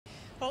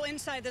Well,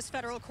 inside this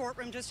federal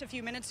courtroom just a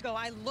few minutes ago,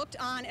 I looked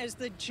on as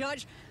the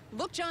judge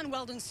looked John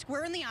Weldon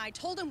square in the eye,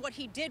 told him what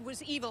he did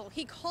was evil.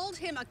 He called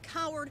him a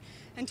coward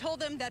and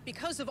told him that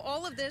because of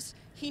all of this,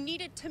 he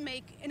needed to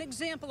make an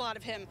example out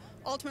of him,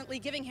 ultimately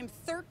giving him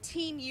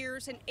 13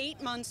 years and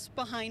 8 months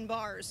behind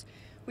bars.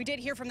 We did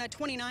hear from that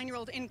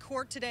 29-year-old in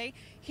court today.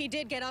 He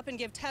did get up and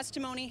give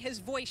testimony, his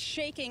voice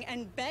shaking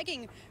and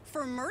begging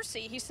for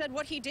mercy. He said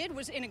what he did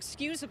was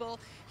inexcusable.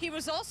 He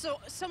was also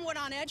somewhat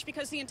on edge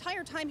because the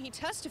entire time he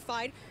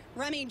testified,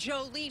 Remy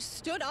Jo Lee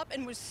stood up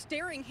and was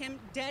staring him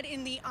dead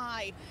in the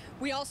eye.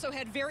 We also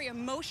had very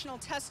emotional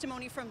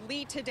testimony from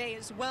Lee today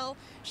as well.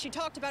 She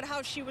talked about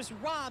how she was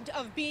robbed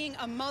of being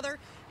a mother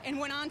and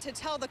went on to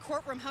tell the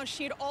courtroom how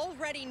she had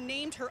already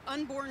named her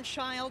unborn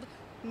child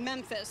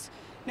Memphis.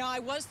 Now, I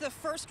was the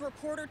first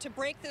reporter to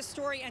break this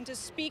story and to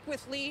speak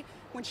with Lee.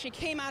 When she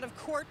came out of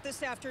court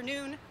this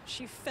afternoon,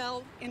 she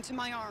fell into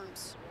my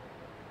arms.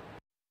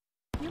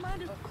 You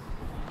mind if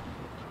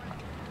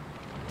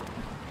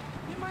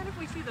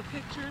we see the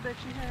picture that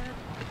you had?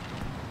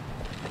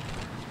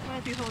 Why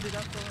don't you hold it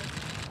up for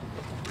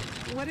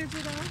us? What is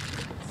it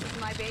of? This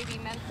is my baby,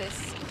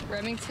 Memphis.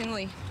 Remington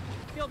Lee.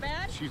 Feel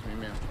bad? Excuse me,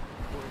 ma'am.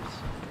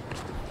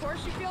 Of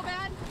course you feel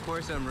bad? Of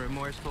course I'm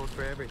remorseful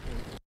for everything.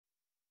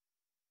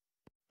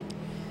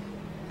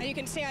 Now you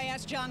can see I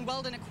asked John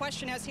Weldon a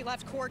question as he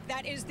left court.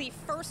 That is the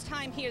first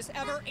time he has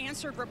ever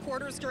answered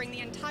reporters during the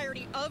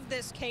entirety of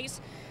this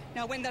case.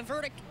 Now, when the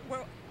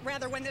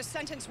when this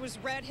sentence was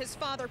read, his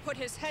father put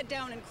his head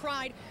down and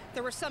cried.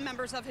 There were some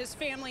members of his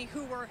family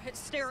who were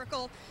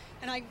hysterical.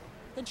 And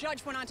the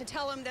judge went on to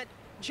tell him that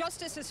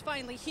justice is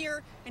finally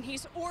here, and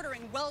he's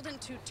ordering Weldon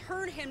to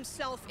turn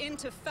himself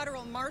into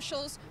federal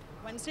marshals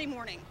Wednesday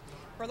morning.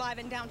 We're live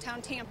in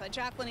downtown Tampa.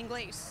 Jacqueline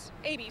Inglace,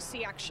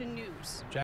 ABC Action News.